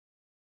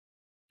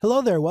Hello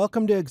there,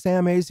 welcome to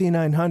Exam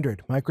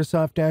AZ-900,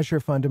 Microsoft Azure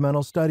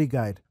Fundamentals Study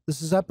Guide.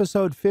 This is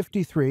episode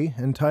 53,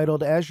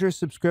 entitled Azure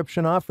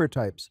Subscription Offer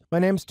Types. My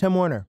name's Tim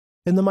Werner.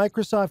 In the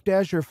Microsoft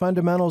Azure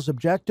Fundamentals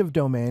objective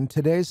domain,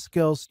 today's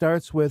skill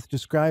starts with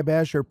Describe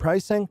Azure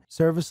Pricing,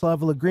 Service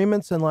Level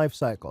Agreements, and Life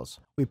Cycles.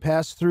 We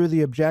pass through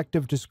the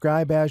objective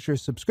Describe Azure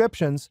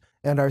Subscriptions,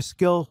 and our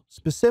skill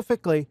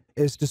specifically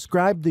is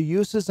Describe the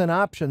uses and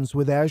options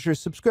with Azure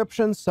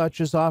subscriptions such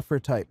as offer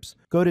types.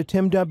 Go to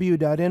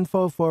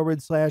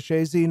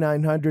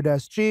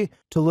timw.info/AZ900SG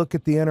to look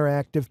at the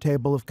interactive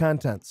table of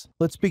contents.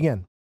 Let's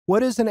begin.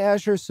 What is an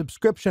Azure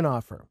subscription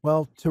offer?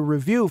 Well, to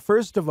review,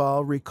 first of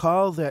all,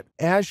 recall that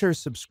Azure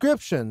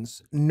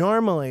subscriptions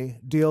normally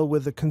deal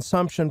with the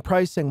consumption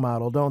pricing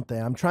model, don't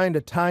they? I'm trying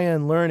to tie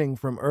in learning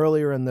from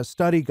earlier in the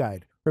study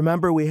guide.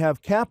 Remember, we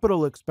have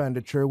capital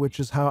expenditure, which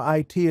is how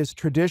IT is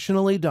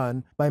traditionally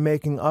done by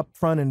making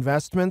upfront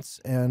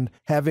investments and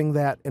having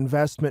that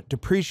investment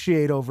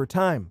depreciate over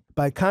time.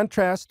 By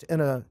contrast,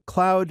 in a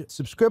cloud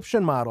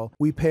subscription model,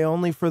 we pay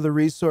only for the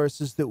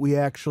resources that we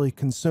actually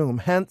consume,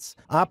 hence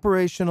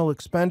operational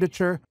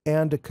expenditure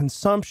and a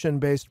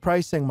consumption-based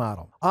pricing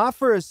model.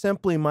 Offer is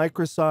simply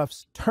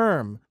Microsoft's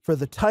term for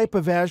the type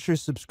of Azure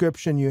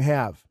subscription you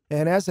have.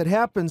 And as it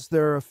happens,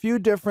 there are a few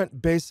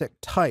different basic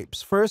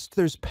types. First,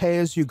 there's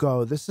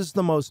pay-as-you-go. This is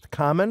the most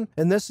common,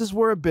 and this is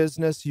where a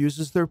business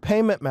uses their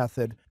payment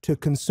method to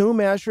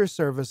consume Azure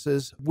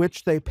services,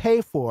 which they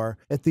pay for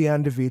at the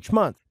end of each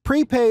month.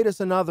 Prepaid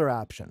is another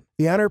option.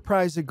 The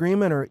Enterprise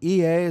Agreement, or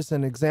EA, is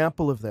an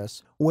example of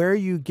this, where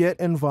you get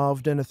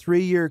involved in a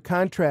 3-year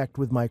contract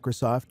with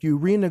Microsoft. You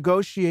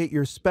renegotiate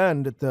your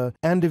spend at the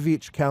end of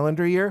each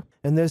calendar year,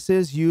 and this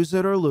is use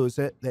it or lose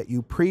it, that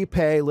you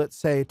prepay, let's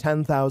say,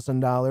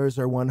 $10,000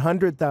 or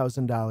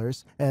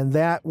 $100,000, and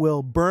that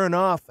will burn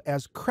off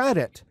as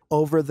credit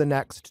over the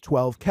next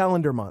 12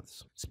 calendar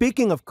months.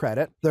 Speaking of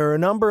credit, there are a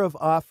number of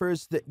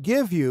offers that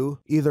give you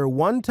either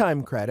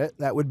one-time credit,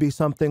 that would be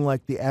something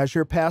like the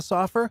Azure Pass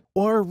offer,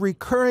 or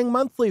recurring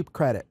monthly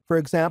credit. For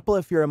example,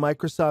 if you're a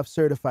Microsoft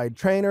certified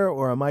trainer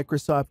or a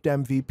Microsoft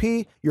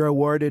MVP, you're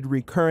awarded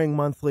recurring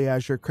monthly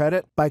Azure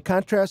credit. By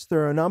contrast,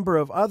 there are a number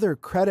of other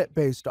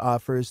credit-based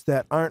offers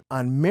that aren't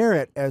on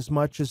merit as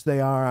much as they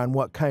are on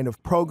what kind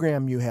of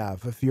program you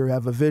have. If you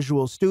have a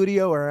Visual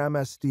Studio or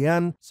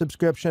MSDN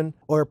subscription,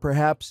 or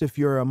perhaps if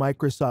you're a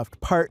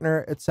Microsoft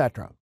partner,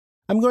 etc.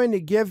 I'm going to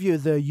give you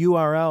the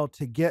URL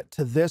to get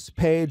to this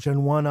page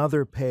and one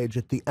other page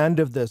at the end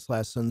of this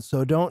lesson,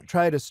 so don't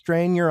try to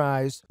strain your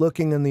eyes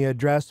looking in the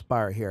address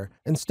bar here.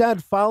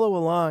 Instead, follow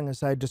along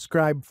as I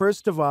describe,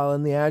 first of all,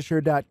 in the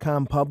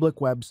Azure.com public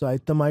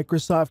website, the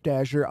Microsoft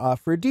Azure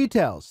offer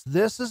details.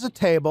 This is a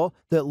table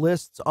that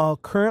lists all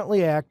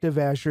currently active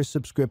Azure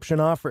subscription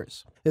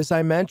offers. As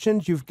I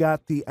mentioned, you've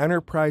got the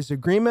Enterprise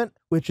Agreement,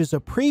 which is a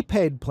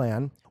prepaid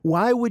plan.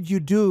 Why would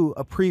you do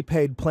a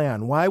prepaid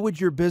plan? Why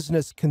would your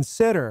business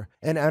consider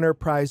an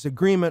enterprise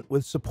agreement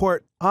with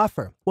support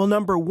offer? Well,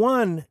 number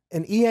one,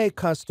 an EA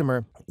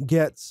customer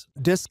gets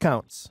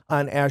discounts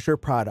on Azure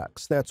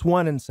products. That's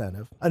one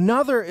incentive.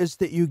 Another is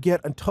that you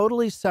get a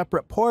totally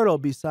separate portal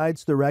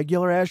besides the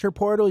regular Azure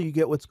portal. You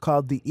get what's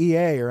called the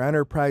EA, or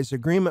Enterprise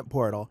Agreement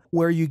Portal,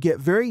 where you get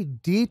very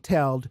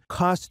detailed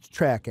cost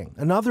tracking.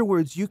 In other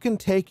words, you can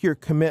take your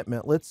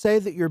commitment. Let's say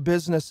that your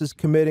business is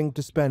committing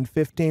to spend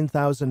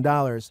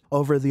 $15,000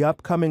 over the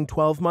upcoming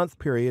 12-month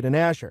period in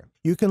Azure.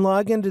 You can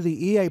log into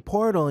the EA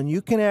portal and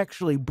you can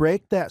actually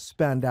break that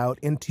spend out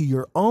into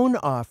your own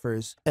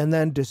offers and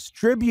then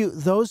distribute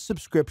those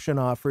subscription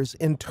offers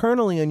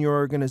internally in your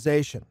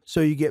organization. So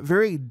you get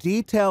very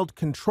detailed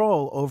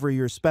control over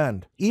your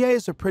spend. EA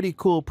is a pretty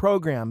cool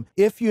program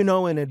if you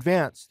know in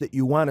advance that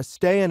you want to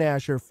stay in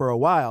Azure for a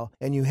while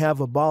and you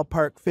have a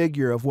ballpark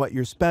figure of what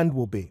your spend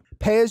will be.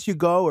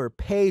 Pay-as-you-go, or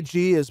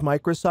PayG as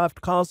Microsoft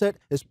calls it,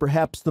 is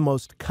perhaps the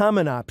most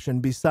common option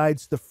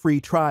besides the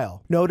free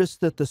trial. Notice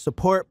that the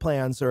support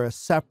plans are a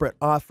separate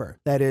offer.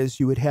 That is,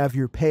 you would have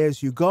your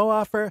pay-as-you-go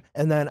offer,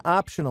 and then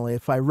optionally,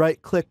 if I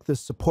right-click the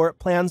support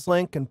plans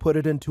link and put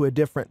it into a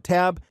different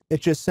tab, it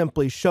just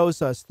simply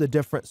shows us the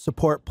different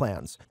support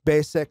plans: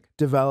 Basic,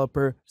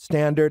 Developer,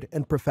 Standard,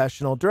 and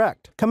Professional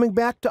Direct. Coming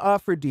back to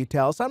offer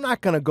details, I'm not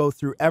going to go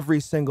through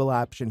every single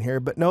option here,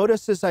 but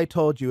notice, as I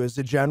told you, as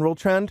a general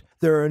trend,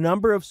 there are a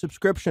number of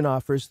subscription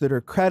offers that are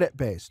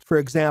credit-based. For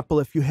example,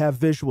 if you have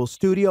Visual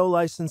Studio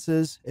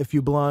licenses, if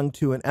you belong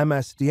to an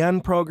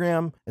MSDN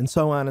program, and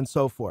so on and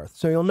so forth.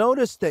 So you'll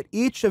notice that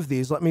each of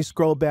these, let me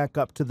scroll back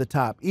up to the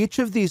top, each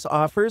of these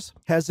offers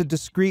has a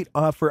discrete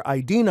offer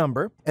ID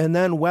number, and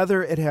then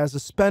whether it has a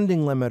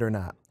spending limit or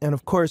not. And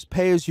of course,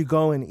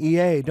 pay-as-you-go and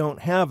EA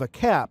don't have a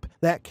cap.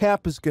 That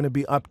cap is going to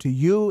be up to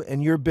you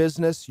and your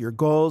business, your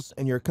goals,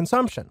 and your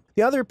consumption. The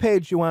The other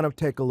page you want to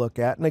take a look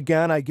at, and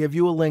again, I give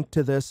you a link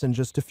to this in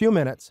just a few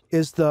minutes,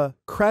 is the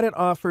credit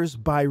offers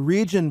by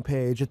region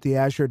page at the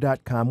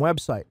Azure.com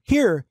website.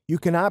 Here, you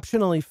can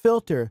optionally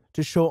filter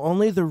to show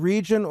only the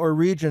region or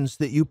regions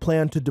that you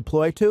plan to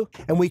deploy to,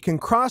 and we can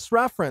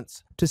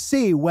cross-reference to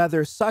see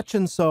whether such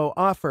and so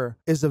offer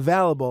is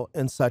available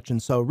in such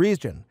and so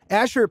region.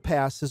 Azure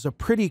Pass is a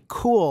pretty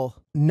cool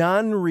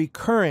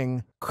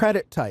non-recurring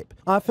credit type.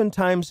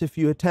 Oftentimes, if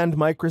you attend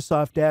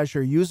Microsoft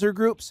Azure user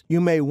groups,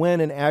 you may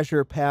win an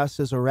Azure Pass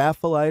as a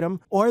raffle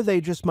item, or they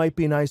just might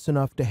be nice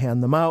enough to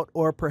hand them out,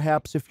 or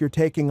perhaps if you're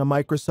taking a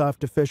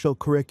Microsoft official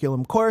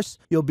curriculum course,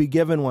 you'll be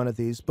given one of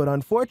these. But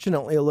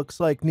unfortunately, it looks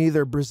like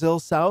neither Brazil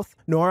South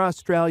nor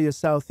Australia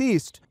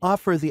Southeast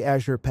offer the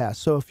Azure Pass.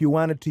 So if you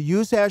wanted to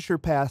use Azure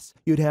Pass,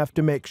 you'd have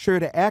to make sure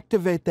to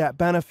activate that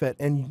benefit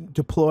and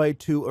deploy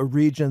to a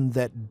region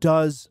that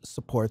does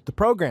support the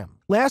program.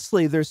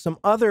 Lastly, there's some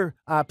other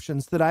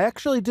options that I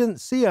actually didn't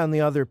see on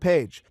the other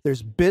page.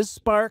 There's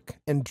BizSpark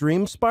and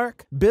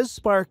DreamSpark.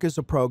 BizSpark is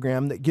a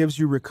program that gives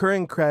you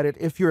recurring credit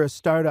if you're a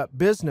startup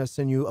business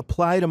and you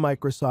apply to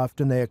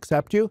Microsoft and they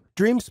accept you.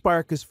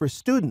 DreamSpark is for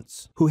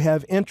students who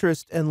have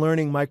interest in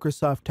learning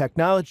Microsoft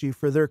technology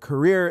for their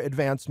career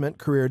advancement,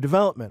 career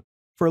development.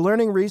 For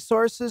learning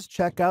resources,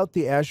 check out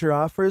the Azure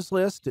offers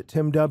list at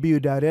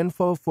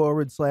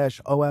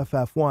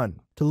timw.info/OFF1.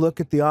 To look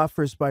at the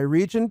offers by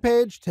region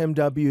page,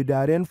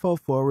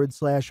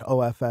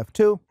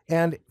 timw.info/OFF2.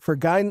 And for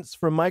guidance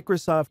from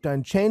Microsoft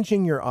on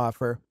changing your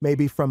offer,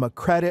 maybe from a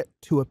credit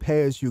to a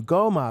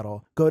pay-as-you-go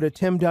model, go to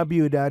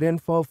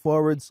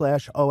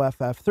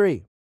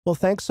timw.info/OFF3. Well,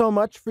 thanks so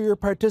much for your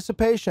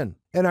participation.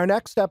 In our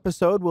next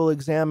episode, we'll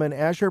examine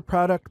Azure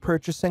product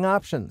purchasing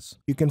options.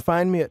 You can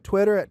find me at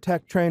Twitter at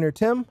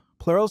TechTrainerTim,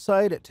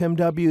 Pluralsight at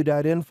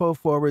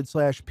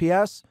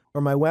timw.info/PS,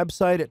 or my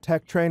website at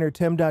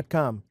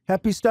techtrainertim.com.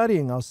 Happy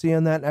studying. I'll see you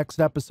in that next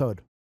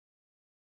episode.